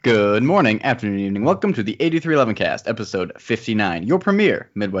Good morning, afternoon, evening. Welcome to the 8311 Cast, episode 59, your premier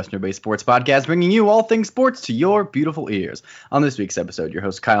Midwestern-based sports podcast, bringing you all things sports to your beautiful ears. On this week's episode, your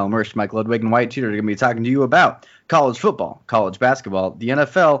hosts Kyle Mersch, Mike Ludwig, and Wyatt Cheater are going to be talking to you about college football, college basketball, the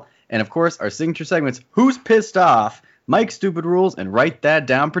NFL, and of course, our signature segments, Who's Pissed Off, Mike's Stupid Rules, and Write That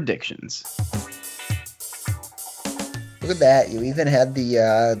Down predictions. Look at that. You even had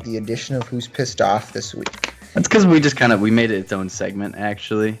the addition of Who's Pissed Off this week. That's because we just we made it its own segment,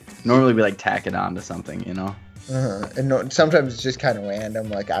 actually. Normally we tack it on to something, you know? And sometimes it's just kind of random,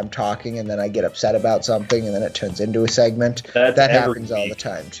 like I'm talking and then I get upset about something and then it turns into a segment. That happens all the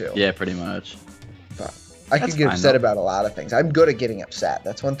time, too. Yeah, pretty much. But I could get upset about a lot of things. I'm good at getting upset.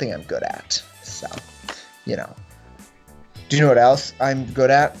 That's one thing I'm good at. So, Do you know what else I'm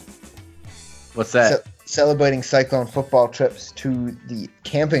good at? What's that? Celebrating Cyclone football trips to the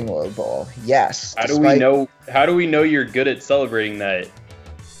Camping World Bowl. Yes. How do we know you're good at celebrating that?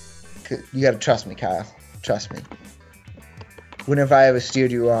 You got to trust me, Kyle. Trust me. When have I ever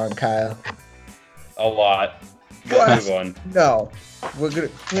steered you wrong, Kyle? A lot. Let's move on. No. We're gonna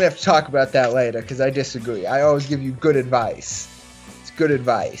have to talk about that later because I disagree. I always give you good advice. It's good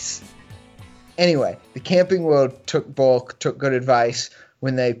advice. Anyway, the Camping World took good advice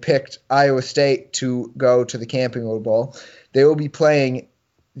when they picked Iowa State to go to the Camping World Bowl. They will be playing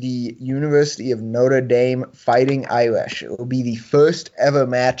the University of Notre Dame Fighting Irish. It will be the first ever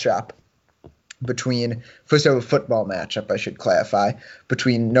football matchup, I should clarify,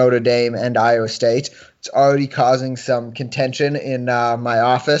 between Notre Dame and Iowa State. It's already causing some contention in my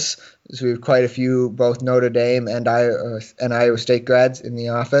office, so we have quite a few both Notre Dame and Iowa State grads in the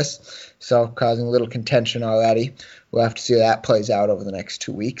office, so causing a little contention already. We'll have to see how that plays out over the next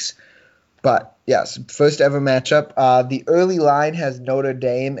 2 weeks. But, yes, first ever matchup. The early line has Notre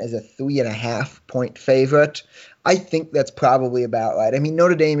Dame as a 3.5-point favorite. I think that's probably about right. I mean,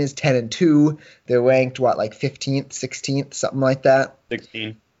 Notre Dame is 10-2. They're ranked, 15th, 16th, something like that?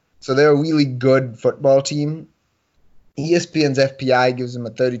 16. So they're a really good football team. ESPN's FPI gives them a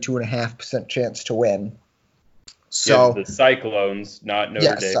 32.5% chance to win. So gives the Cyclones, not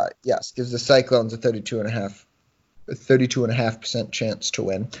Notre Dame. Yes, gives the Cyclones a 32.5% chance to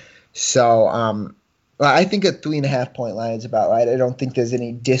win. So I think a 3.5-point line is about right. I don't think there's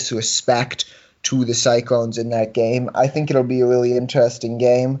any disrespect to the Cyclones in that game. I think it'll be a really interesting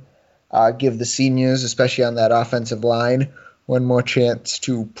game. Give the seniors, especially on that offensive line, one more chance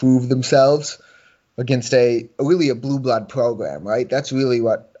to prove themselves against a blue blood program, right? That's really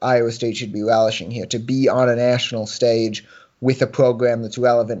what Iowa State should be relishing here, to be on a national stage with a program that's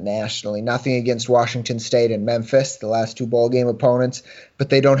relevant nationally. Nothing against Washington State and Memphis, the last two bowl game opponents, but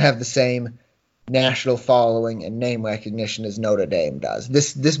they don't have the same national following and name recognition as Notre Dame does.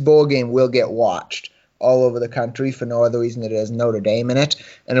 This bowl game will get watched all over the country for no other reason than it has Notre Dame in it,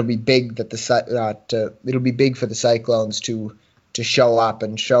 and it'll be big that it'll be big for the Cyclones to show up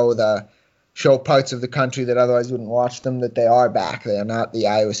and show parts of the country that otherwise wouldn't watch them that they are back. They are not the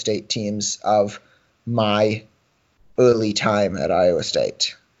Iowa State teams of my early time at Iowa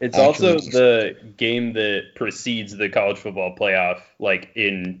State. It's also the game that precedes the college football playoff,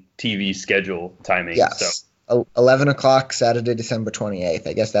 in TV schedule timing. Yes. So 11 o'clock Saturday, December 28th.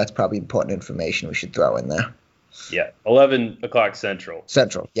 I guess that's probably important information we should throw in there. Yeah, 11 o'clock Central.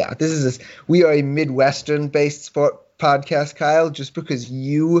 Yeah. We are a Midwestern-based sport podcast, Kyle. Just because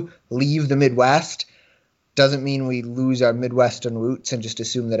you leave the Midwest doesn't mean we lose our Midwestern roots and just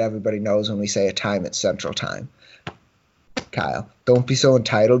assume that everybody knows when we say a time it's Central Time. Kyle, don't be so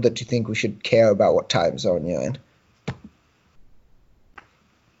entitled that you think we should care about what time zone you're in.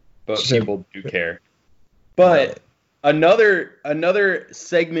 But people do care. But another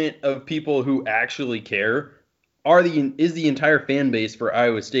segment of people who actually care is the entire fan base for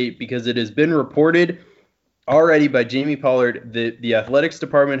Iowa State, because it has been reported already by Jamie Pollard that the athletics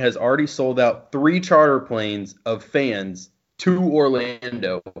department has already sold out 3 charter planes of fans to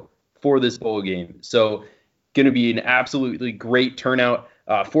Orlando for this bowl game. So going to be an absolutely great turnout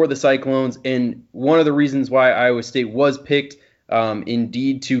for the Cyclones. And one of the reasons why Iowa State was picked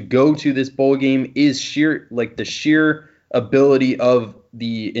indeed to go to this bowl game is the sheer ability of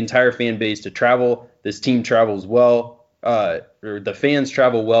the entire fan base to travel. This team travels well, or the fans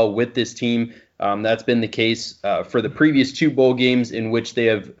travel well with this team. That's been the case for the previous 2 bowl games, in which they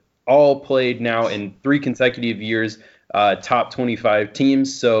have all played now in 3 consecutive years, top 25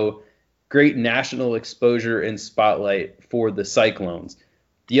 teams. So great national exposure and spotlight for the Cyclones.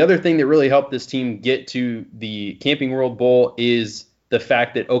 The other thing that really helped this team get to the Camping World Bowl is the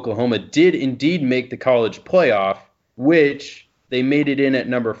fact that Oklahoma did indeed make the college playoff, which they made it in at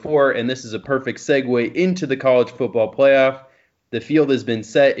number 4, and this is a perfect segue into the college football playoff. The field has been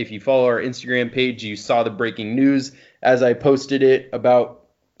set. If you follow our Instagram page, you saw the breaking news as I posted it about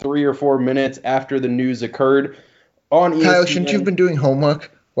 3 or 4 minutes after the news occurred on ESPN. Kyle, shouldn't you have been doing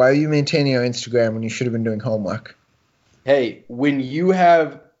homework? Why are you maintaining your Instagram when you should have been doing homework? Hey, when you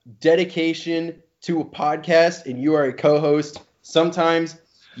have dedication to a podcast and you are a co-host, sometimes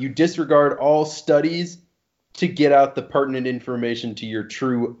you disregard all studies to get out the pertinent information to your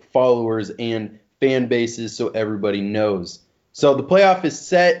true followers and fan bases so everybody knows. So the playoff is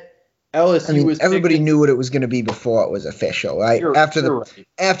set. LSU was everybody knew what it was going to be before it was official, right? After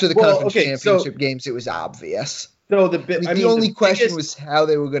the conference championship games, it was obvious. So the only question was how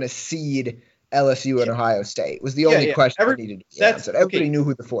they were going to seed LSU and Ohio State. Was the only question that needed to be answered. Everybody knew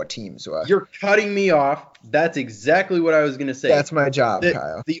who the 4 teams were. You're cutting me off. That's exactly what I was going to say. That's my job,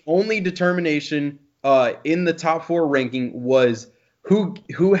 Kyle. The only determination in the top 4 ranking was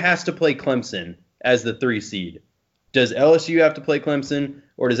who has to play Clemson as the 3 seed. Does LSU have to play Clemson,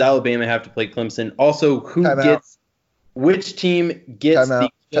 or does Alabama have to play Clemson? Also, which team gets the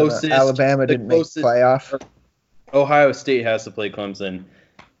closest? Alabama didn't make the playoff. Ohio State has to play Clemson.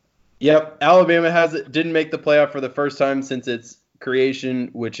 Yep, Alabama didn't make the playoff for the first time since its creation,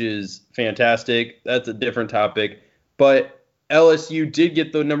 which is fantastic. That's a different topic. But LSU did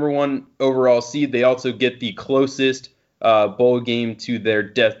get the number 1 overall seed. They also get the closest bowl game to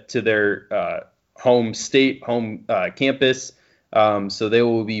their home campus. So they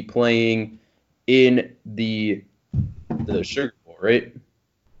will be playing in the Sugar Bowl, right?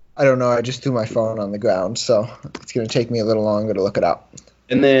 I don't know. I just threw my phone on the ground, so it's going to take me a little longer to look it up.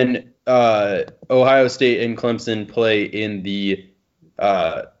 And then Ohio State and Clemson play in the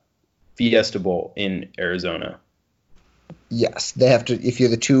Fiesta Bowl in Arizona. Yes, they have to. If you're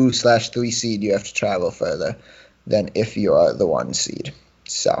the 2/3 seed, you have to travel further than if you are the 1 seed.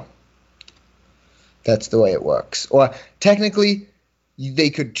 So that's the way it works. Or technically, they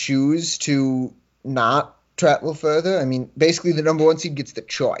could choose to not travel further. I mean, basically, the number 1 seed gets the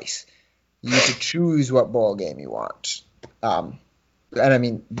choice. You get to choose what bowl game you want. And I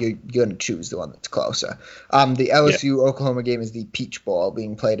mean, you're going to choose the one that's closer. The LSU-Oklahoma game is the Peach Bowl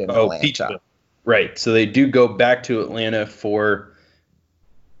being played in Atlanta. Peach Bowl. Right. So they do go back to Atlanta for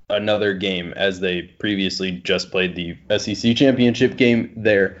another game, as they previously just played the SEC championship game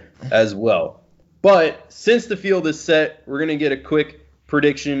there as well. But since the field is set, we're going to get a quick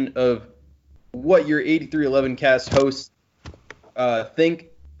prediction of what your 8311 cast hosts think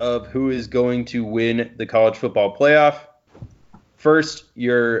of who is going to win the college football playoff. First,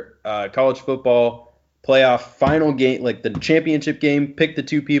 your college football playoff final game, like the championship game, pick the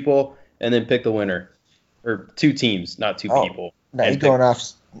 2 people, and then pick the winner. Or 2 teams, not 2 people. No, you're going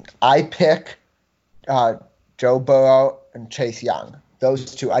off. I pick Joe Burrow and Chase Young.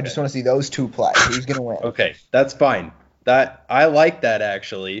 Those 2. I just want to see those 2 play. Who's going to win? Okay, that's fine. I like that,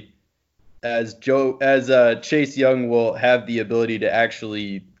 actually. As Chase Young will have the ability to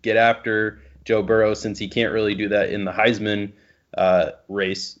actually get after Joe Burrow, since he can't really do that in the Heisman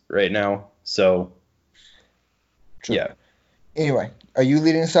race right now. So, True. Yeah. Anyway, are you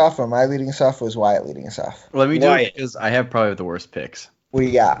leading us off, or am I leading us off, or is Wyatt leading us off? Let me do it because I have probably the worst picks. What do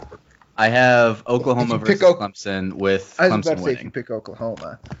you got? I have Oklahoma versus Clemson with Clemson winning. I was about to say if you pick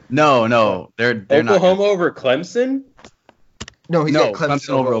Oklahoma. No, they're not. Oklahoma over Clemson? No, he said Clemson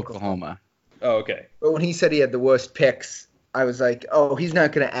over Oklahoma. Oh, okay. But when he said he had the worst picks, I was like, oh, he's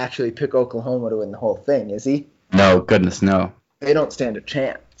not going to actually pick Oklahoma to win the whole thing, is he? No, goodness, no. They don't stand a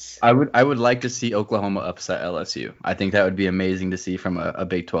chance. I would like to see Oklahoma upset LSU. I think that would be amazing to see from a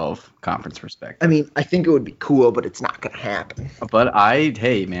Big 12 conference perspective. I mean, I think it would be cool, but it's not going to happen. But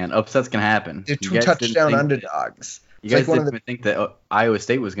hey, man, upsets can happen. They're 2 touchdown underdogs. You guys didn't even think that Iowa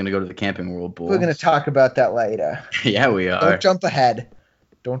State was going to go to the Camping World Bowl. We're going to talk about that later. Yeah, we are. Don't jump ahead.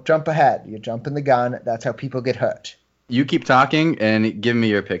 You're jumping the gun. That's how people get hurt. You keep talking and give me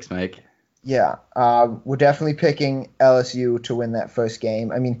your picks, Mike. Yeah, we're definitely picking LSU to win that first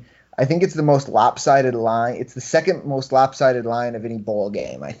game. I mean, I think it's the most lopsided line. It's the second most lopsided line of any bowl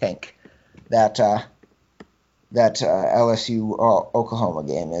game, I think, that LSU Oklahoma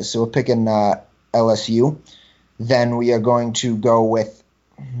game is. So we're picking LSU. Then we are going to go with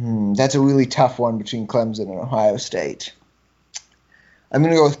that's a really tough one between Clemson and Ohio State. I'm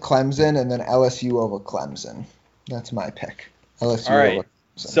going to go with Clemson and then LSU over Clemson. That's my pick. LSU All right. over Clemson.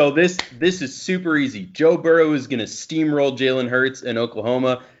 So this is super easy. Joe Burrow is going to steamroll Jalen Hurts in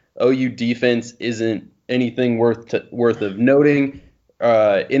Oklahoma. OU defense isn't anything worth of noting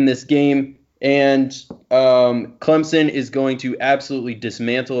in this game. And Clemson is going to absolutely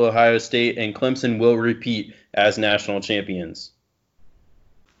dismantle Ohio State, and Clemson will repeat as national champions.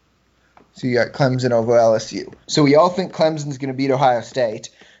 So you got Clemson over LSU. So we all think Clemson's going to beat Ohio State,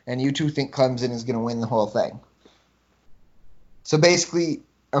 and you two think Clemson is going to win the whole thing. So basically,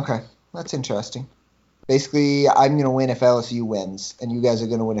 okay, that's interesting. Basically, I'm going to win if LSU wins, and you guys are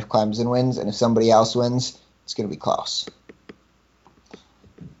going to win if Clemson wins, and if somebody else wins, it's going to be close.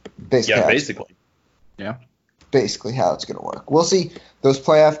 Basically. Yeah. Basically how it's going to work. We'll see. Those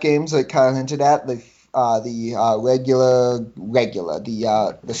playoff games, like Kyle hinted at, the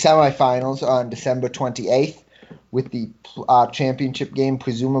semifinals on December 28th, with the championship game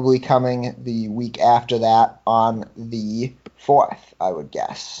presumably coming the week after that on the 4th, I would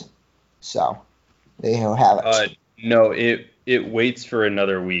guess. So they will have it. No, it waits for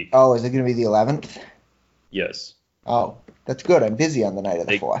another week. Oh, is it going to be the 11th? Yes. Oh, that's good. I'm busy on the night of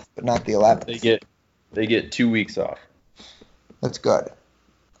the 4th, but not the 11th. They get 2 weeks off. That's good.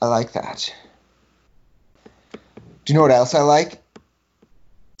 I like that. Do you know what else I like?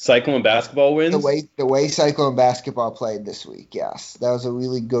 Cyclone basketball wins? The way Cyclone basketball played this week, yes. That was a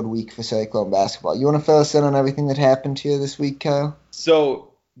really good week for Cyclone basketball. You want to fill us in on everything that happened here this week, Kyle?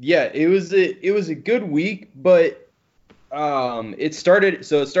 So, yeah, it was a good week, but it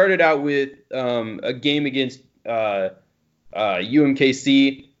started out with a game against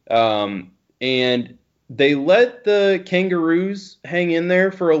UMKC, and they let the Kangaroos hang in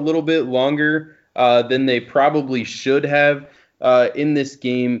there for a little bit longer than they probably should have in this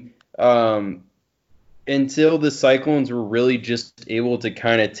game, until the Cyclones were really just able to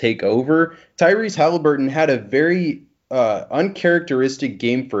kind of take over. Tyrese Halliburton had a very uncharacteristic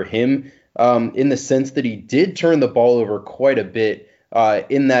game for him, in the sense that he did turn the ball over quite a bit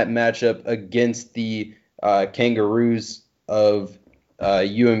in that matchup against the Kangaroos of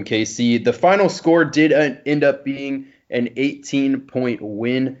UMKC. The final score did end up being an 18-point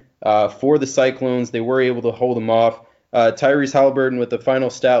win for the Cyclones. They were able to hold them off. Tyrese Halliburton with the final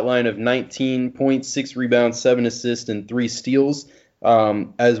stat line of 19.6 rebounds, 7 assists, and 3 steals,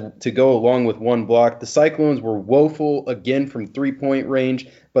 as to go along with 1 block. The Cyclones were woeful again from 3-point range,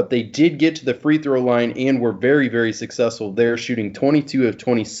 but they did get to the free throw line and were very, very successful there, shooting 22 of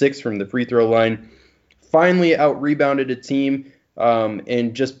 26 from the free throw line. Finally out-rebounded a team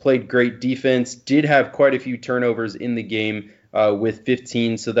and just played great defense. Did have quite a few turnovers in the game with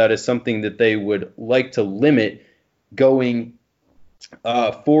 15, so that is something that they would like to limit going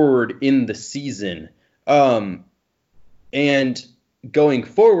forward in the season. And going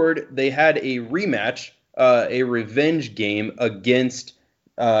forward, they had a rematch, a revenge game against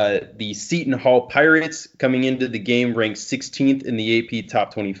the Seton Hall Pirates, coming into the game ranked 16th in the AP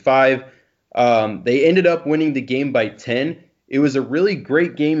Top 25. They ended up winning the game by 10. It was a really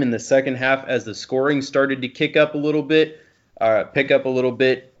great game in the second half as the scoring started to pick up a little bit.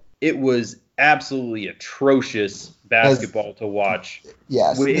 It was absolutely atrocious basketball to watch.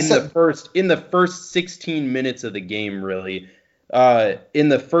 Yes. In the first 16 minutes of the game, really. In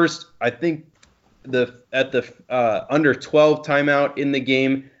the first, I think at the under 12 timeout in the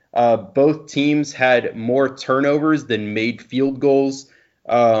game, both teams had more turnovers than made field goals.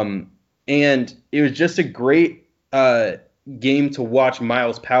 And it was just a great game to watch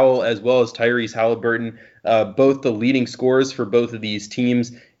Myles Powell as well as Tyrese Halliburton, both the leading scorers for both of these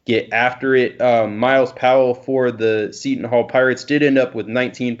teams, get after it. Myles Powell for the Seton Hall Pirates did end up with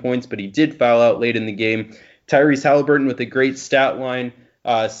 19 points, but he did foul out late in the game. Tyrese Halliburton with a great stat line,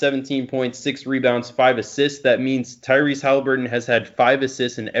 17 points, 6 rebounds, 5 assists. That means Tyrese Halliburton has had 5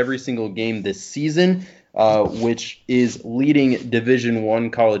 assists in every single game this season, which is leading Division I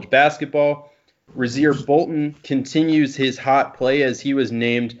college basketball. Rasir Bolton continues his hot play as he was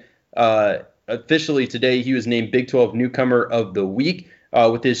named officially today. He was named Big 12 Newcomer of the Week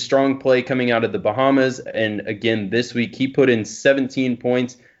with his strong play coming out of the Bahamas. And again, this week he put in 17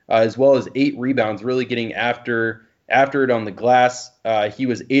 points as well as 8 rebounds, really getting after it on the glass. He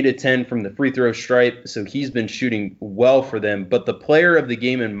was 8 of 10 from the free throw stripe, so he's been shooting well for them. But the player of the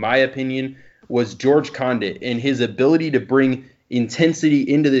game, in my opinion, was George Condit, and his ability to bring intensity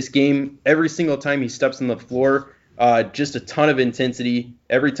into this game every single time he steps on the floor. Just a ton of intensity.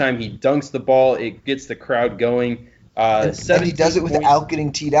 Every time he dunks the ball, it gets the crowd going. And he does it without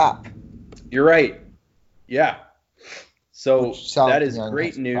getting teed up. You're right. Yeah. So that is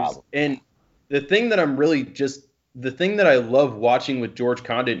great news. Problem. And the thing that I love watching with George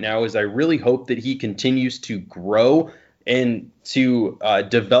Condit now is I really hope that he continues to grow and to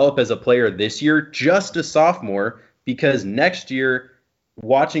develop as a player this year, just a sophomore, because next year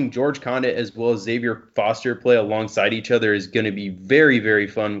watching George Condit as well as Xavier Foster play alongside each other is going to be very, very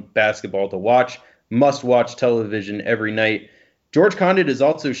fun basketball to watch. Must-watch television every night. George Condit is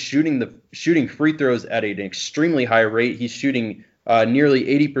also shooting free throws at an extremely high rate. He's shooting nearly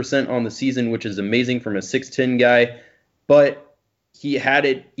 80% on the season, which is amazing from a 6'10 guy. But he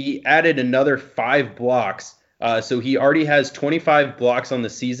added another 5 blocks. So he already has 25 blocks on the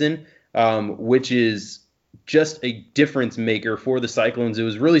season, which is just a difference maker for the Cyclones. It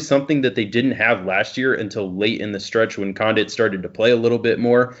was really something that they didn't have last year until late in the stretch when Condit started to play a little bit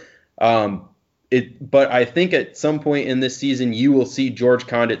more. But I think at some point in this season, you will see George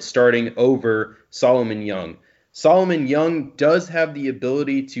Condit starting over Solomon Young. Solomon Young does have the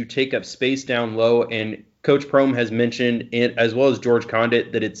ability to take up space down low, and Coach Prohm has mentioned, as well as George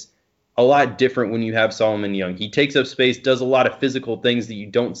Condit, that it's a lot different when you have Solomon Young. He takes up space, does a lot of physical things that you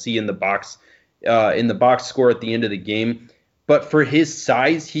don't see in the box score at the end of the game. But for his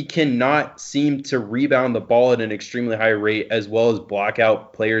size, he cannot seem to rebound the ball at an extremely high rate, as well as block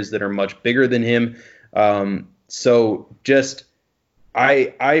out players that are much bigger than him.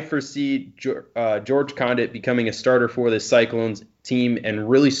 I foresee George Condit becoming a starter for the Cyclones team and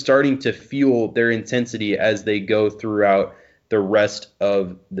really starting to fuel their intensity as they go throughout the rest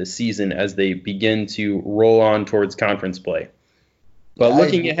of the season, as they begin to roll on towards conference play. But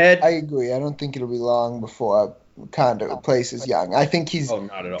looking ahead, I agree. I don't think it'll be long before Condit replaces Young. I think he's going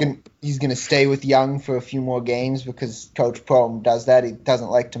to stay with Young for a few more games because Coach Prohm does that. He doesn't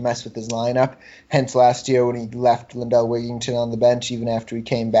like to mess with his lineup. Hence last year when he left Lindell Wigington on the bench even after he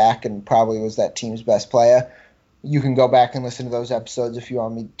came back and probably was that team's best player. You can go back and listen to those episodes if you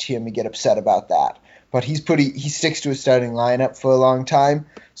want me to hear me get upset about that. But he sticks to his starting lineup for a long time.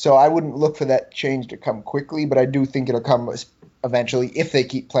 So I wouldn't look for that change to come quickly, but I do think it'll come eventually if they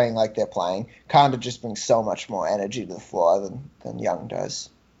keep playing like they're playing. Condit just brings so much more energy to the floor than Young does.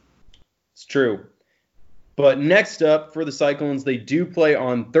 It's true. But next up for the Cyclones, they do play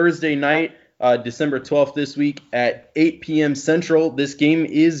on Thursday night, December 12th this week at 8 p.m. Central. This game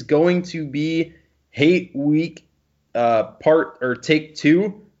is going to be Hate Week take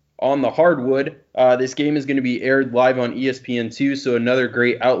 2 on the hardwood. This game is going to be aired live on ESPN2, so another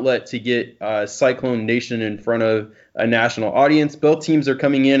great outlet to get Cyclone Nation in front of a national audience. Both teams are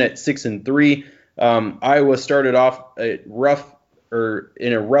coming in at 6-3. Iowa started off in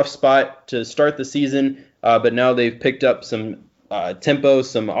a rough spot to start the season, but now they've picked up some tempo,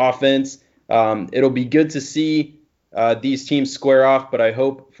 some offense. It'll be good to see these teams square off, but I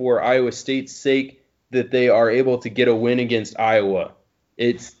hope for Iowa State's sake that they are able to get a win against Iowa.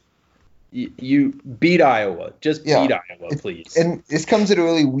 You beat Iowa. Just beat Iowa, please. And this comes at a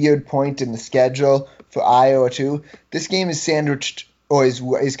really weird point in the schedule for Iowa, too. This game is sandwiched, or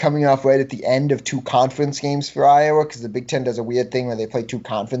is coming off right at the end of 2 conference games for Iowa, because the Big Ten does a weird thing where they play 2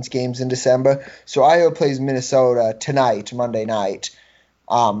 conference games in December. So Iowa plays Minnesota tonight, Monday night,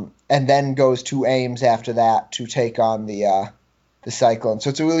 and then goes to Ames after that to take on the Cyclones. So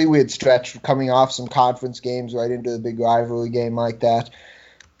it's a really weird stretch coming off some conference games right into the big rivalry game like that.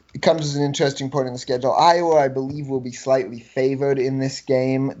 It comes as an interesting point in the schedule. Iowa, I believe, will be slightly favored in this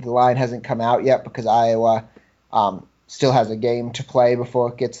game. The line hasn't come out yet because Iowa still has a game to play before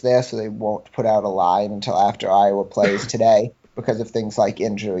it gets there, so they won't put out a line until after Iowa plays today because of things like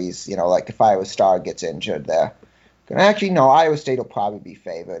injuries. Like if Iowa Star gets injured there. Actually, no, Iowa State will probably be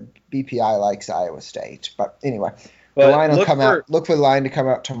favored. BPI likes Iowa State. But anyway, the line will come out. Look for the line to come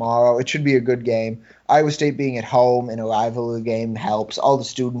out tomorrow. It should be a good game. Iowa State being at home in a rivalry game helps. All the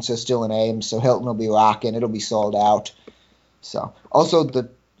students are still in Ames, so Hilton will be rocking. It'll be sold out. So, also the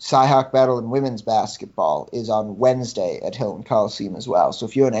Cy-Hawk Battle in women's basketball is on Wednesday at Hilton Coliseum as well. So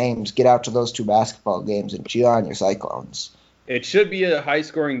if you're in Ames, get out to those 2 basketball games and cheer on your Cyclones. It should be a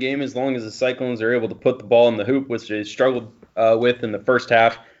high-scoring game as long as the Cyclones are able to put the ball in the hoop, which they struggled with in the first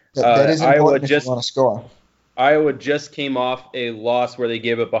half. That is important if you want to score. Iowa just came off a loss where they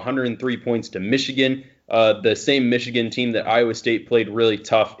gave up 103 points to Michigan, the same Michigan team that Iowa State played really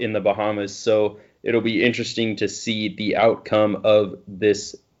tough in the Bahamas. So it'll be interesting to see the outcome of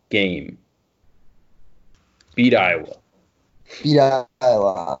this game. Beat Iowa. Beat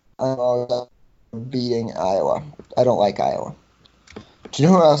Iowa. I'm beating Iowa. I don't like Iowa. Do you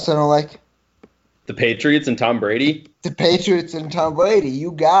know who else I don't like? The Patriots and Tom Brady? The Patriots and Tom Brady.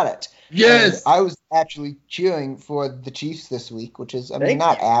 You got it. Yes. And I was actually cheering for the Chiefs this week, which is,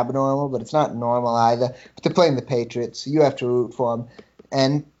 not abnormal, but it's not normal either. But they're playing the Patriots, so you have to root for them.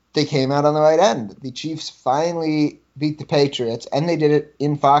 And they came out on the right end. The Chiefs finally beat the Patriots, and they did it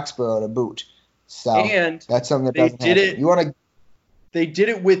in Foxborough to boot. So that's something that doesn't happen. They did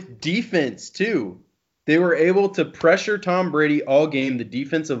it with defense, too. They were able to pressure Tom Brady all game. The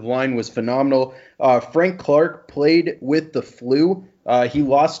defensive line was phenomenal. Frank Clark played with the flu. He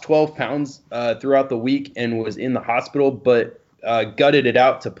lost 12 pounds throughout the week and was in the hospital, but gutted it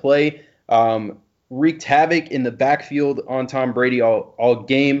out to play. wreaked havoc in the backfield on Tom Brady all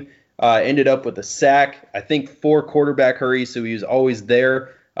game. Ended up with a sack, I think 4 quarterback hurries, so he was always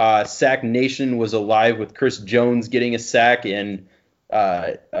there. Sack Nation was alive with Chris Jones getting a sack, and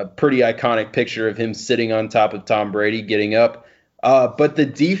a pretty iconic picture of him sitting on top of Tom Brady getting up. But the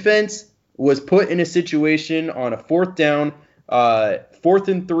defense was put in a situation on a 4th down, 4th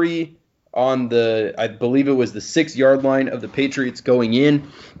and 3 on I believe it was the 6-yard line of the Patriots going in.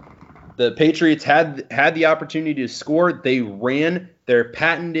 The Patriots had the opportunity to score. They ran their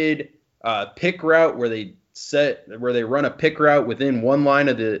patented pick route where they run a pick route within 1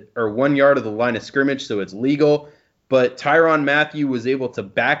 yard of the line of scrimmage, so it's legal. But Tyrann Mathieu was able to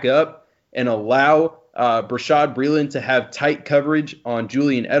back up and allow Bashaud Breeland to have tight coverage on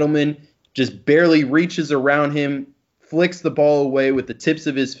Julian Edelman. Just barely reaches around him, flicks the ball away with the tips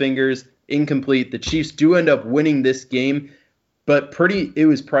of his fingers, incomplete. The Chiefs do end up winning this game, but it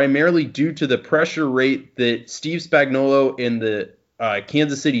was primarily due to the pressure rate that Steve Spagnuolo and the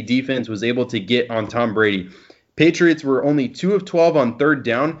Kansas City defense was able to get on Tom Brady. Patriots were only 2 of 12 on 3rd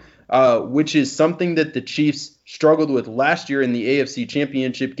down, which is something that the Chiefs struggled with last year in the AFC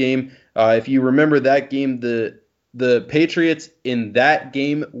Championship game. If you remember that game, the Patriots in that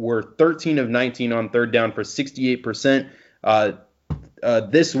game were 13 of 19 on 3rd down for 68%.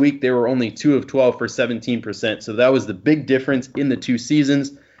 This week, they were only 2 of 12 for 17%. So that was the big difference in the 2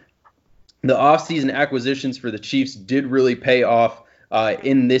 seasons. The offseason acquisitions for the Chiefs did really pay off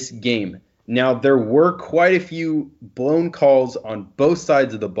in this game. Now, there were quite a few blown calls on both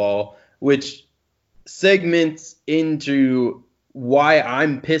sides of the ball, which segments into why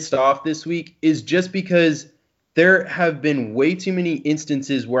I'm pissed off this week is just because there have been way too many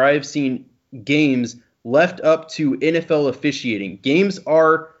instances where I've seen games left up to NFL officiating. Games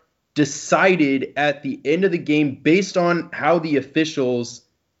are decided at the end of the game based on how the officials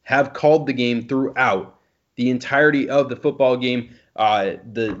have called the game throughout the entirety of the football game.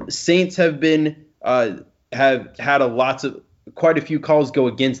 The Saints have had quite a few calls go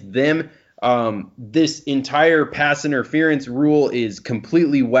against them. This entire pass interference rule is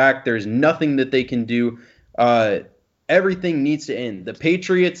completely whacked. There's nothing that they can do. Everything needs to end. The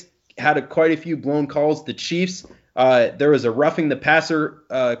Patriots had quite a few blown calls. The Chiefs, there was a roughing the passer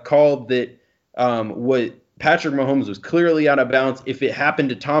call that Patrick Mahomes was clearly out of bounds. If it happened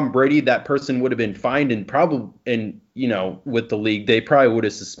to Tom Brady, that person would have been fined with the league, they probably would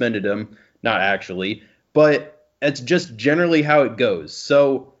have suspended him. Not actually, but it's just generally how it goes.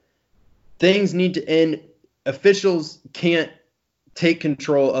 So things need to end. Officials can't take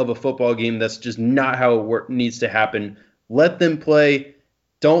control of a football game. That's just not how it needs to happen. Let them play.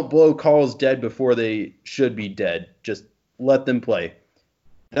 Don't blow calls dead before they should be dead. Just let them play.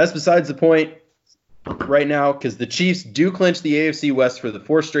 That's besides the point right now, because the Chiefs do clinch the AFC West for the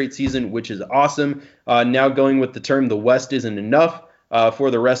 4th straight season, which is awesome. Now going with the term the West isn't enough for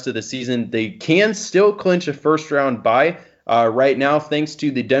the rest of the season. They can still clinch a first-round bye. Right now, thanks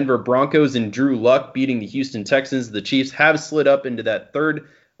to the Denver Broncos and Drew Luck beating the Houston Texans, the Chiefs have slid up into that 3rd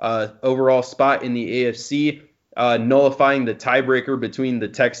overall spot in the AFC, nullifying the tiebreaker between the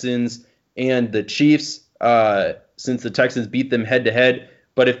Texans and the Chiefs since the Texans beat them head-to-head.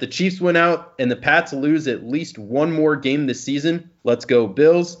 But if the Chiefs win out and the Pats lose at least one more game this season, let's go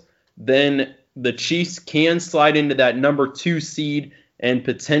Bills, then the Chiefs can slide into that number 2 seed and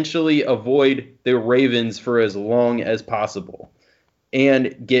potentially avoid the Ravens for as long as possible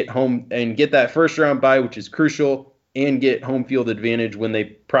and get that first round bye, which is crucial, and get home field advantage when they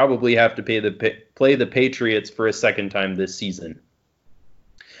probably have to play the Patriots for a second time this season.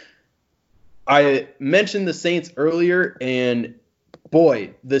 I mentioned the Saints earlier, and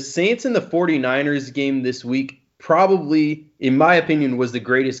boy, the Saints and the 49ers game this week probably, in my opinion, was the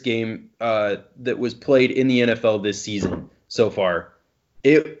greatest game that was played in the NFL this season so far.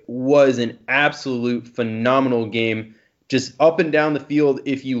 It was an absolute phenomenal game, just up and down the field.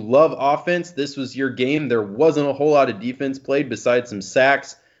 If you love offense, this was your game. There wasn't a whole lot of defense played besides some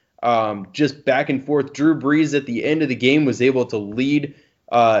sacks, just back and forth. Drew Brees at the end of the game was able to lead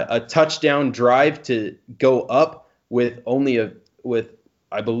a touchdown drive to go up with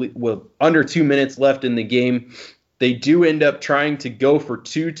under 2 minutes left in the game. They do end up trying to go for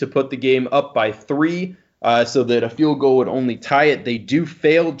 2 to put the game up by 3. So that a field goal would only tie it. They do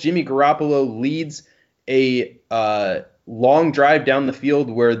fail. Jimmy Garoppolo leads a long drive down the field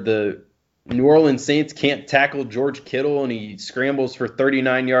where the New Orleans Saints can't tackle George Kittle, and he scrambles for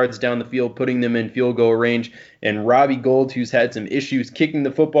 39 yards down the field, putting them in field goal range. And Robbie Gould, who's had some issues kicking the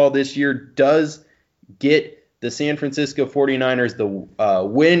football this year, does get the San Francisco 49ers the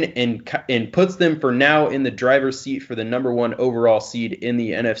win and puts them for now in the driver's seat for the number 1 overall seed in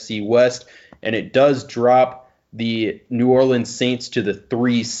the NFC West, and it does drop the New Orleans Saints to the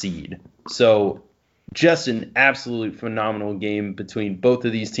 3 seed. So just an absolute phenomenal game between both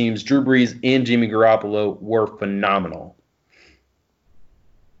of these teams. Drew Brees and Jimmy Garoppolo were phenomenal.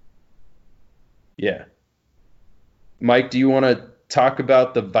 Yeah. Mike, do you want to talk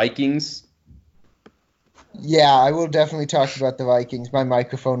about the Vikings? Yeah, I will definitely talk about the Vikings. My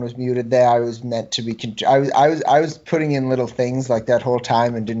microphone was muted there. I was meant to be. I was putting in little things like that whole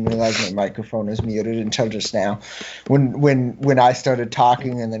time and didn't realize my microphone was muted until just now, when I started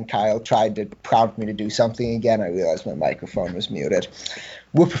talking and then Kyle tried to prompt me to do something again. I realized my microphone was muted.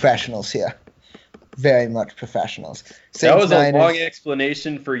 We're professionals here, very much professionals. That was a long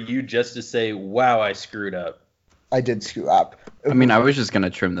explanation for you just to say, "Wow, I screwed up." I did screw up. I mean, I was just going to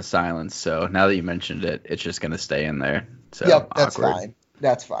trim the silence, so now that you mentioned it, it's just going to stay in there. So yep, that's awkward. fine.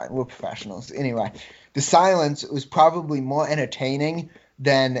 That's fine. We're professionals. Anyway, the silence was probably more entertaining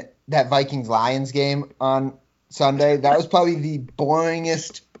than that Vikings-Lions game on Sunday. That was probably the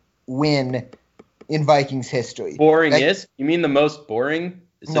boringest win in Vikings history. Boringest? You mean the most boring?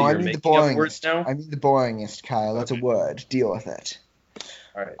 So no, I mean the boringest. Now? I mean the boringest, Kyle. That's okay. A word. Deal with it.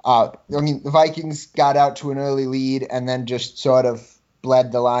 All right. I mean, the Vikings got out to an early lead and then just sort of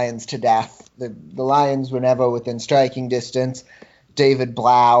bled the Lions to death. The Lions were never within striking distance. David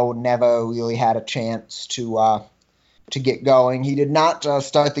Blau never really had a chance to get going. He did not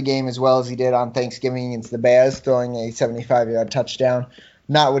start the game as well as he did on Thanksgiving against the Bears, throwing a 75-yard touchdown.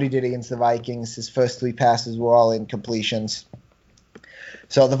 Not what he did against the Vikings. His first 3 passes were all incompletions.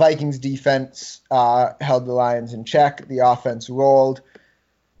 So the Vikings defense held the Lions in check. The offense rolled.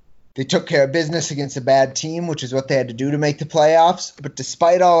 They took care of business against a bad team, which is what they had to do to make the playoffs. But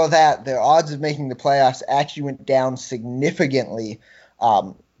despite all of that, their odds of making the playoffs actually went down significantly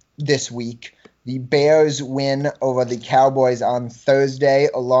this week. The Bears win over the Cowboys on Thursday,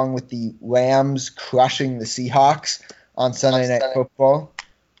 along with the Rams crushing the Seahawks on Sunday Night Football,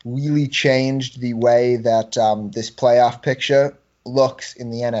 really changed the way that this playoff picture looks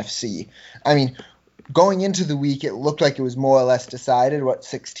in the NFC. I mean, going into the week, it looked like it was more or less decided what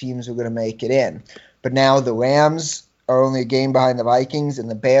 6 teams were going to make it in. But now the Rams are only a game behind the Vikings,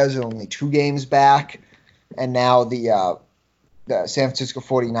 and the Bears are only 2 games back. And now the San Francisco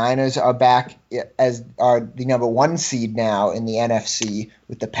 49ers are back as are the number 1 seed now in the NFC,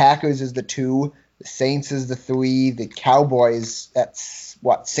 with the Packers as the 2, the Saints as the 3, the Cowboys at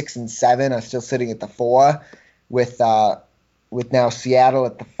 6 and 7 are still sitting at the 4, with now Seattle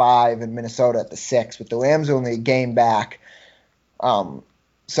at the 5 and Minnesota at the 6, with the Rams only a game back.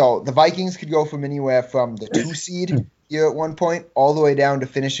 So the Vikings could go from anywhere from the 2 seed here at one point all the way down to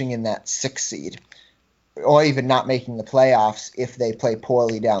finishing in that 6 seed, or even not making the playoffs if they play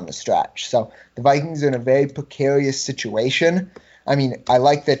poorly down the stretch. So the Vikings are in a very precarious situation. I mean, I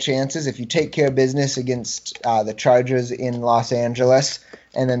like their chances. If you take care of business against the Chargers in Los Angeles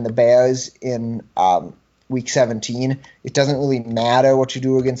and then the Bears in Week 17, it doesn't really matter what you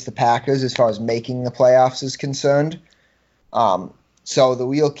do against the Packers as far as making the playoffs is concerned. So the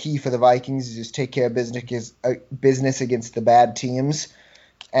real key for the Vikings is just take care of business against the bad teams,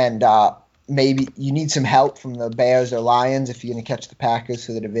 and maybe you need some help from the Bears or Lions if you're going to catch the Packers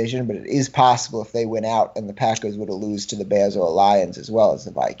for the division, but it is possible if they win out and the Packers were to lose to the Bears or Lions as well as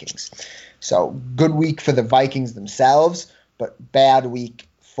the Vikings. So good week for the Vikings themselves, but bad week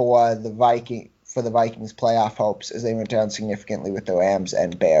for the Vikings playoff hopes as they went down significantly with the Rams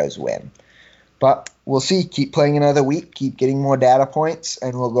and Bears win. But we'll see. Keep playing another week, keep getting more data points,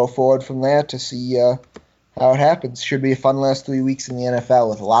 and we'll go forward from there to see how it happens. Should be a fun last 3 weeks in the NFL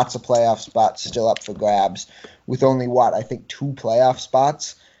with lots of playoff spots still up for grabs, with only, 2 playoff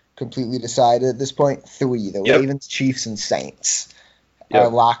spots completely decided at this point? 3. The Ravens, Chiefs, and Saints are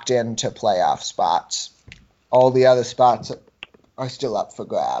locked into playoff spots. All the other spots are still up for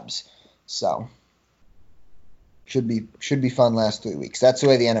grabs. So should be fun last 3 weeks. That's the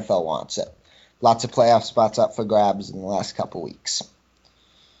way the NFL wants it. Lots of playoff spots up for grabs in the last couple weeks.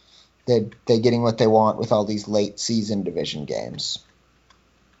 They're getting what they want with all these late season division games.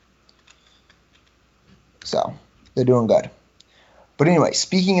 So they're doing good. But anyway,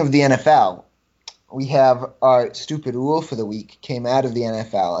 speaking of the NFL, we have our stupid rule for the week came out of the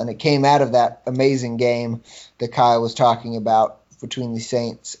NFL, and it came out of that amazing game that Kyle was talking about between the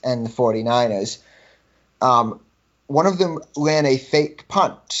Saints and the 49ers. One of them ran a fake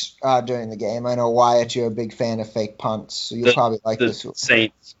punt during the game. I know, Wyatt, you're a big fan of fake punts, so you'll probably like this rule.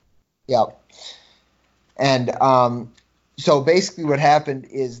 Saints. Yep. And So basically what happened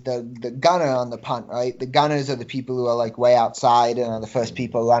is the gunner on the punt, right? The gunners are the people who are like way outside and are the first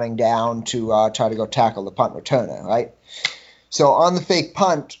people running down to try to go tackle the punt returner, right? So on the fake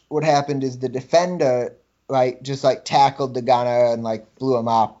punt, what happened is the defender, right, just like tackled the gunner and like blew him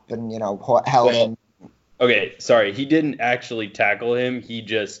up and, held him. Okay, sorry. He didn't actually tackle him. He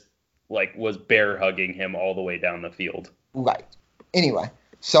just like was bear hugging him all the way down the field. Right. Anyway.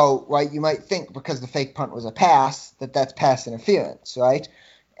 So, right, you might think because the fake punt was a pass that that's pass interference, right?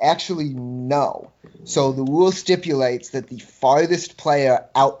 Actually, no. So the rule stipulates that the farthest player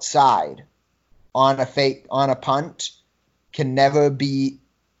outside on a punt can never be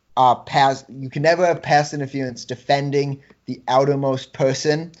pass. You can never have pass interference defending the outermost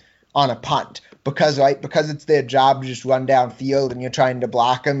person on a punt because it's their job to just run downfield and you're trying to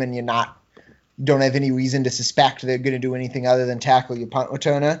block them and you don't have any reason to suspect they're going to do anything other than tackle your punt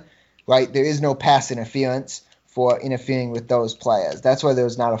returner, right? There is no pass interference for interfering with those players. That's why there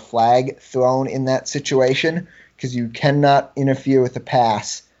was not a flag thrown in that situation, because you cannot interfere with a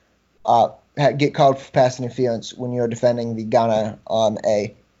pass, get called for pass interference when you're defending the gunner on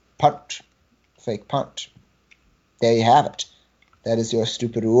a punt, fake punt. There you have it. That is your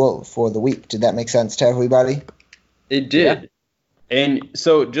stupid rule for the week. Did that make sense to everybody? It did. Yeah. And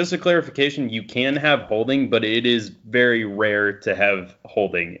so just a clarification, you can have holding, but it is very rare to have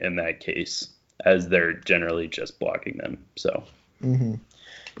holding in that case, as they're generally just blocking them. So,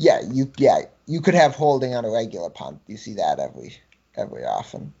 yeah, you could have holding on a regular punt. You see that every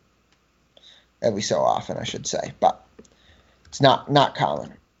often, every so often, I should say, but it's not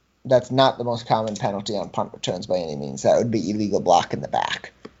common. That's not the most common penalty on punt returns by any means. That would be illegal block in the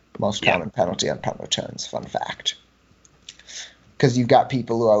back. Most common penalty on punt returns. Fun fact. Because you've got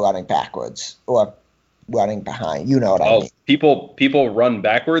people who are running backwards or running behind. You know what I mean. People run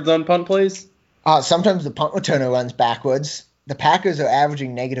backwards on punt plays? Sometimes the punt returner runs backwards. The Packers are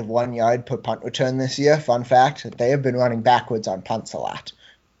averaging -1 yard per punt return this year. Fun fact, they have been running backwards on punts a lot.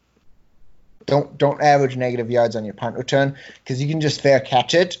 Don't average negative yards on your punt return because you can just fair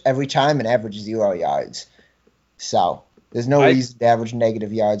catch it every time and average 0 yards. So there's no reason to average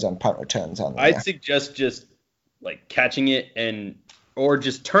negative yards on punt returns on the I'd suggest just like catching it or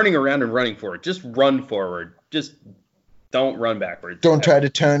just turning around and running forward. Just run forward. Just don't run backwards. Don't try to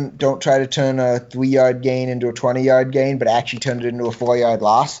turn a 3-yard gain into a 20-yard gain, but actually turn it into a 4-yard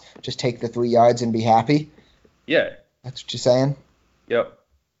loss. Just take the 3 yards and be happy. Yeah. That's what you're saying? Yep.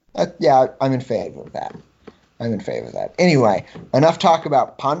 Yeah, I'm in favor of that. Anyway, enough talk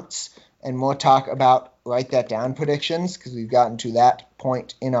about punts and more talk about write that down predictions because we've gotten to that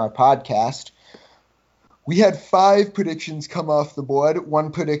point in our podcast. We had 5 predictions come off the board.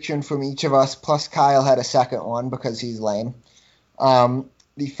 1 prediction from each of us, plus Kyle had a second one because he's lame.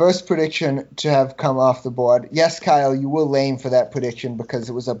 The first prediction to have come off the board, yes, Kyle, you were lame for that prediction because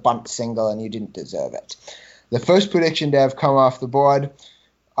it was a bunt single and you didn't deserve it. The first prediction to have come off the board,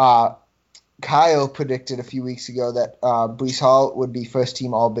 Kyle predicted a few weeks ago that Breece Hall would be first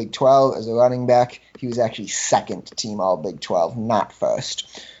team All Big 12 as a running back. He was actually second team All Big 12, not first.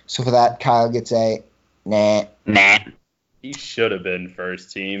 So for that, Kyle gets a Nah. He should have been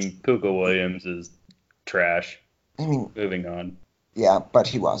first team. Puka Williams is trash. I mean, moving on. Yeah, but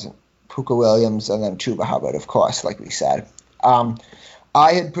he wasn't. Puka Williams and then Chuba Hubbard, of course, like we said.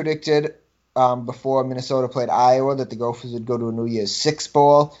 I had predicted before Minnesota played Iowa that the Gophers would go to a New Year's Six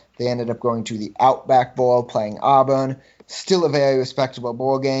bowl. They ended up going to the Outback Bowl, playing Auburn. Still a very respectable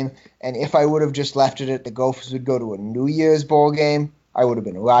bowl game. And if I would have just left it at the Gophers would go to a New Year's bowl game, I would have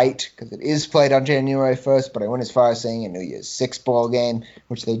been right, because it is played on January 1st, but I went as far as saying a New Year's Six bowl game,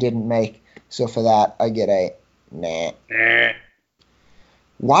 which they didn't make. So for that, I get a nah.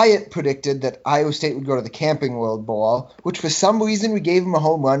 Wyatt predicted that Iowa State would go to the Camping World Bowl, which for some reason we gave him a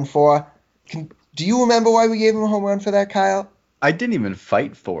home run for. Do you remember why we gave him a home run for that, Kyle? I didn't even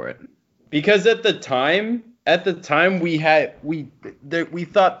fight for it. Because at the time we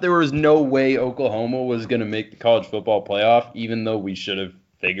thought there was no way Oklahoma was going to make the college football playoff, even though we should have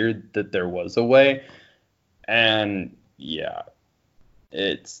figured that there was a way. And yeah,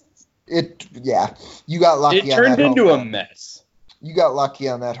 you got lucky. It turned into a mess. You got lucky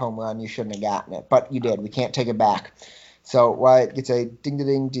on that home run. You shouldn't have gotten it, but you did. We can't take it back. So Wyatt gets a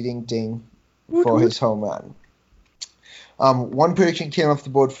ding-a-ding-ding-ding for his home run. One prediction came off the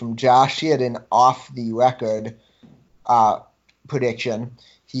board from Josh. He had an off-the-record prediction.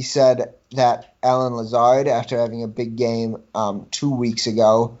 He said that Allen Lazard, after having a big game 2 weeks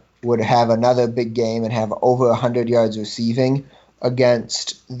ago, would have another big game and have over 100 yards receiving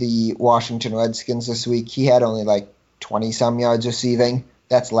against the Washington Redskins this week. He had only like 20-some yards receiving.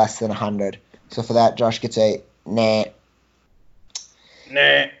 That's less than 100. So for that, Josh gets a nah.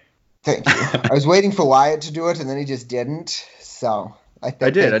 Nah. Thank you. I was waiting for Wyatt to do it, and then he just didn't. So I think I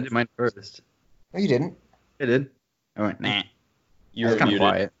did mine first. No, you didn't. I did. I went, nah. You I was were kind of muted.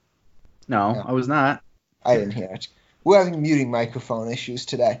 quiet. No, No. I was not. I didn't hear it. We're having muting microphone issues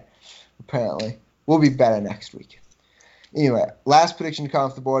today, apparently. We'll be better next week. Anyway, last prediction to come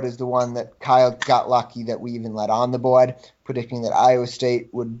off the board is the one that Kyle got lucky that we even let on the board, predicting that Iowa State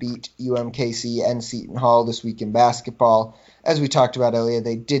would beat UMKC and Seton Hall this week in basketball. As we talked about earlier,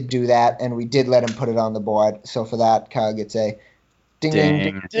 they did do that, and we did let him put it on the board. So for that, Kyle gets a ding,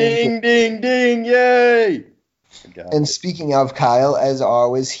 ding, Ding, ding, ding, yay! And speaking of Kyle, as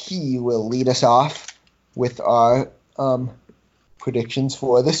always, he will lead us off with our predictions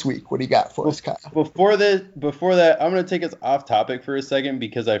for this week. What do you got for us, Kyle? Before that, I'm going to take us off topic for a second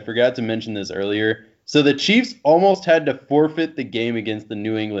because I forgot to mention this earlier. So the Chiefs almost had to forfeit the game against the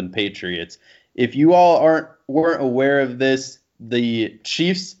New England Patriots. If you all weren't aware of this, the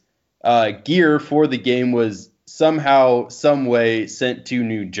Chiefs' gear for the game was somehow, some way sent to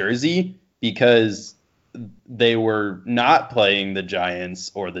New Jersey because they were not playing the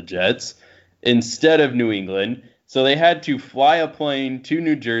Giants or the Jets instead of New England. So they had to fly a plane to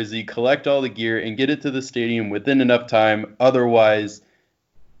New Jersey, collect all the gear, and get it to the stadium within enough time. Otherwise,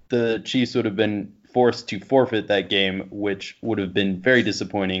 the Chiefs would have been forced to forfeit that game, which would have been very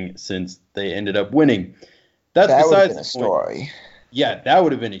disappointing since they ended up winning. That would have been a story. Yeah, that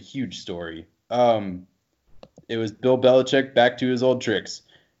would have been a huge story. It was Bill Belichick back to his old tricks.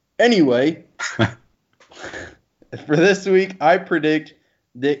 Anyway, for this week, I predict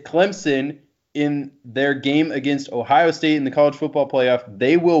that Clemson, in their game against Ohio State in the college football playoff,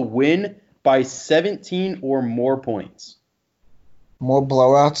 they will win by 17 or more points. More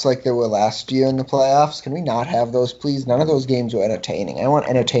blowouts like there were last year in the playoffs? Can we not have those, please? None of those games were entertaining. I want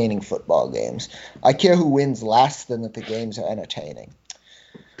entertaining football games. I care who wins less than that the games are entertaining.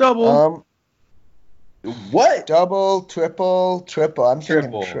 Double. What? Double, triple. I'm thinking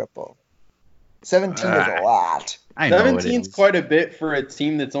Triple. triple. 17 is a lot. I know 17's quite a bit for a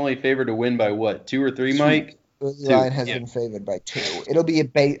team that's only favored to win by what, 2 or 3, Mike? The line has been favored by 2. It'll be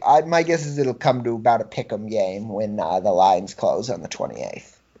my guess is it'll come to about a pick'em game when the lines close on the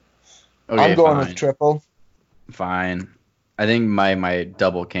 28th. Okay, I'm going fine. with triple. Fine. I think my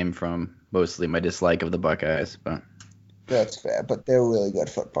double came from mostly my dislike of the Buckeyes, but That's fair, but they're a really good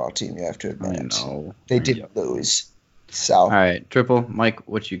football team, you have to admit. I know. They did lose. So All right, triple. Mike,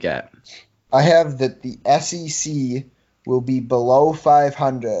 what you got? I have that the SEC will be below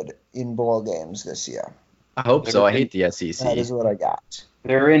 500 in bowl games this year. I hope so. I hate the SEC. That is what I got.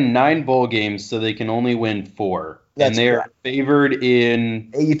 They're in 9 bowl games, so they can only win 4. That's and they're correct. favored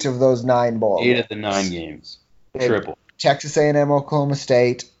in 8 of those 9 bowl 8 games. of the 9 games. They- Triple. Texas A&M, Oklahoma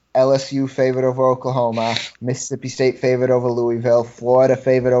State, LSU favored over Oklahoma, Mississippi State favored over Louisville, Florida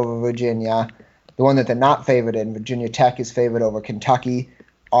favored over Virginia. The one that they're not favored in, Virginia Tech is favored over Kentucky.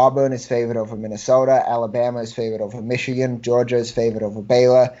 Auburn is favored over Minnesota. Alabama is favored over Michigan. Georgia is favored over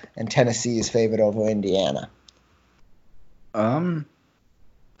Baylor. And Tennessee is favored over Indiana.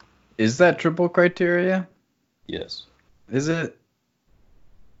 Is that triple criteria? Yes. Is it?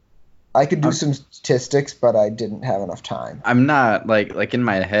 I could do some statistics, but I didn't have enough time. I'm not like in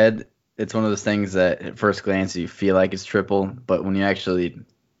my head. It's one of those things that at first glance you feel like it's triple, but when you actually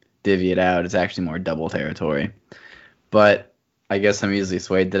divvy it out, it's actually more double territory. But I guess I'm easily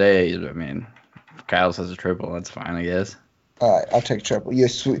swayed today. I mean, if Kyle says a triple, that's fine, I guess. All right, I'll take triple. You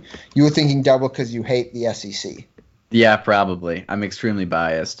were thinking double because you hate the SEC. Yeah, probably. I'm extremely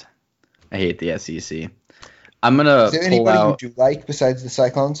biased. I hate the SEC. I'm gonna Is there pull anybody out. you do like besides the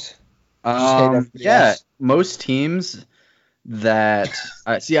Cyclones? Just hate everybody Yeah, else? most teams that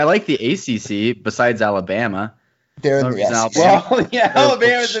see, I like the ACC besides Alabama. They're in No the reason SEC. Alabama- Well, yeah,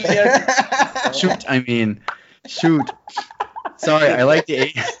 Alabama's in the Shoot. Sorry, I like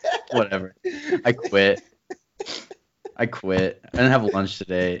the whatever. I quit. I didn't have lunch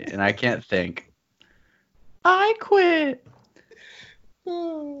today, and I can't think. I quit.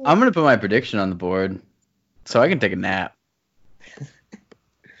 I'm gonna put my prediction on the board, so I can take a nap.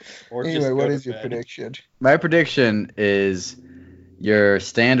 Or just Anyway, go what to is your bed. prediction? My prediction is your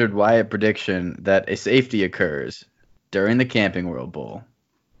standard Wyatt prediction that a safety occurs during the Camping World Bowl,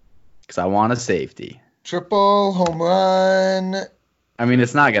 because I want a safety. Triple, home run. I mean,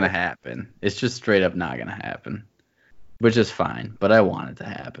 it's not gonna happen. It's just straight up not gonna happen, which is fine. But I want it to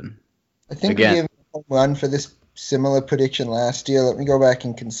happen. I think Again. we gave a home run for this similar prediction last year. Let me go back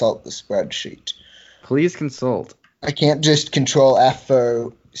and consult the spreadsheet. Please consult. I can't just control F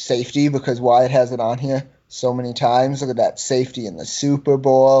for safety because Wyatt has it on here so many times. Look at that safety in the Super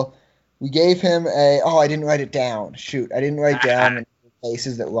Bowl. We gave him I didn't write it down. Shoot, I didn't write down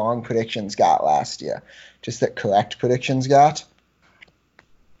places that wrong predictions got last year, just that correct predictions got.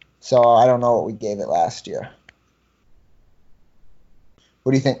 So I don't know what we gave it last year.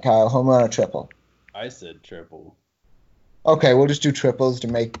 What do you think, Kyle? Home run or triple? I said triple. Okay, we'll just do triples to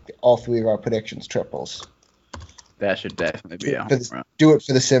make all three of our predictions triples. That should definitely be a home run. Do it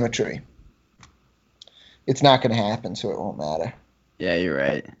for the symmetry. It's not going to happen, so it won't matter. Yeah, you're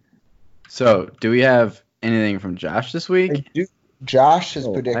right. So, do we have anything from Josh this week? Josh has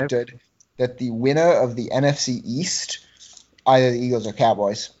predicted that the winner of the NFC East, either the Eagles or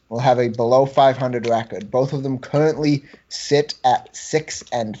Cowboys, will have a below 500 record. Both of them currently sit at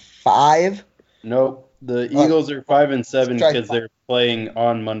 6-5. Nope. The Eagles are 5-7 because they're playing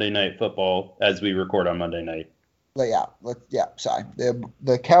on Monday Night Football as we record on Monday night. Sorry.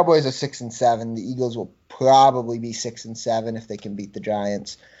 The Cowboys are 6-7. The Eagles will probably be 6-7 if they can beat the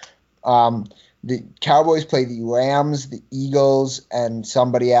Giants. The Cowboys play the Rams, the Eagles, and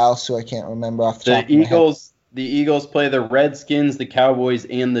somebody else who I can't remember off the top of my head. The Eagles play the Redskins, the Cowboys,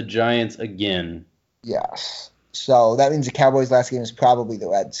 and the Giants again. Yes. So that means the Cowboys' last game is probably the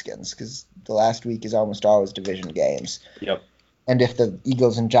Redskins because the last week is almost always division games. Yep. And if the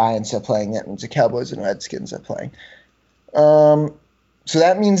Eagles and Giants are playing, that means the Cowboys and Redskins are playing. So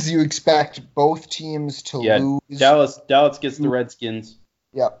that means you expect both teams to lose. Dallas gets the Redskins.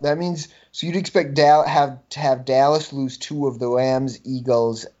 Yeah, that means so you'd expect to have Dallas lose two of the Rams,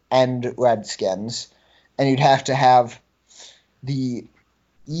 Eagles, and Redskins, and you'd have to have the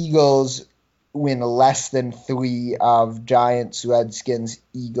Eagles win less than 3 of Giants, Redskins,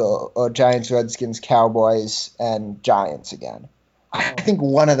 Cowboys, and Giants again. I think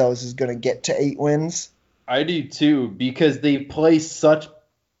one of those is going to get to 8 wins. I do too, because they play such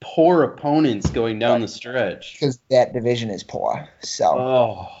poor opponents going down the stretch. Because that division is poor.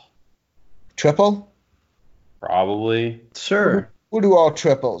 So, triple? Probably. Sure. We'll do all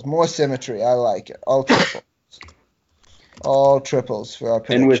triples. More symmetry. I like it. All triples. All triples for our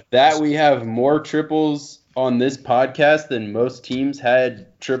predictions. And with that, we have more triples on this podcast than most teams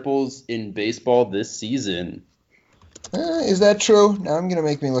had triples in baseball this season. Is that true? Now I'm going to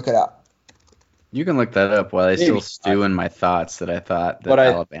make me look it up. You can look that up while I still stew in my thoughts that I thought that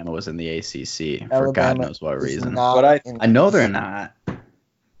Alabama was in the ACC for God knows what reason. But I know they're not.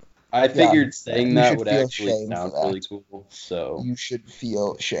 I figured saying that would actually sound really cool. So you should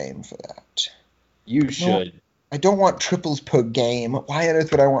feel shame for that. You should. I don't want triples per game. Why on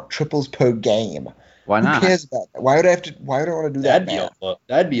earth would I want triples per game? Why not? Who cares about that? Why would I want to do that?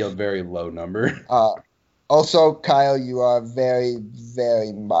 That'd be a very low number. Also, Kyle, you are very,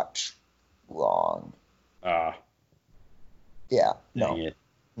 very much wrong. Yeah. No.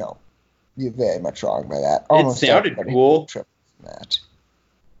 You're very much wrong by that. Almost it sounded cool. That.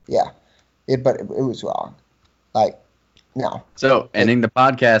 Yeah. But it was wrong. No. So, ending the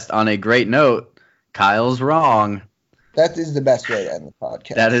podcast on a great note, Kyle's wrong. That is the best way to end the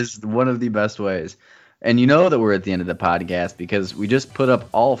podcast. That is one of the best ways. And you know that we're at the end of the podcast because we just put up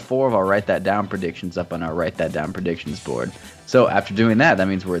all 4 of our Write That Down predictions up on our Write That Down predictions board. So after doing that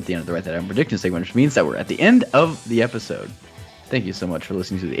means we're at the end of the Write That Down predictions segment, which means that we're at the end of the episode. Thank you so much for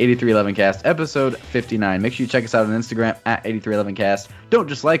listening to the 8311cast, episode 59. Make sure you check us out on Instagram at 8311cast. Don't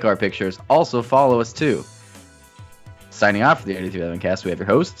just like our pictures, also follow us too. Signing off for the 8311cast, we have your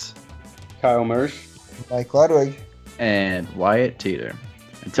hosts, Kyle Mersch, Mike Ludwig, and Wyatt Teeter.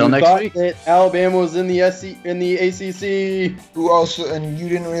 Until next week. That Alabama was in the ACC. Who also, and you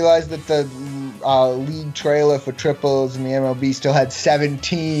didn't realize that the league trailer for triples in the MLB still had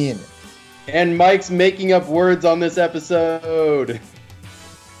 17. And Mike's making up words on this episode.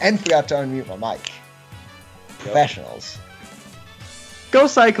 And forgot to unmute my mic. Professionals. Go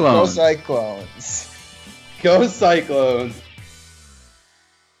Cyclones. Go Cyclones. Go Cyclones.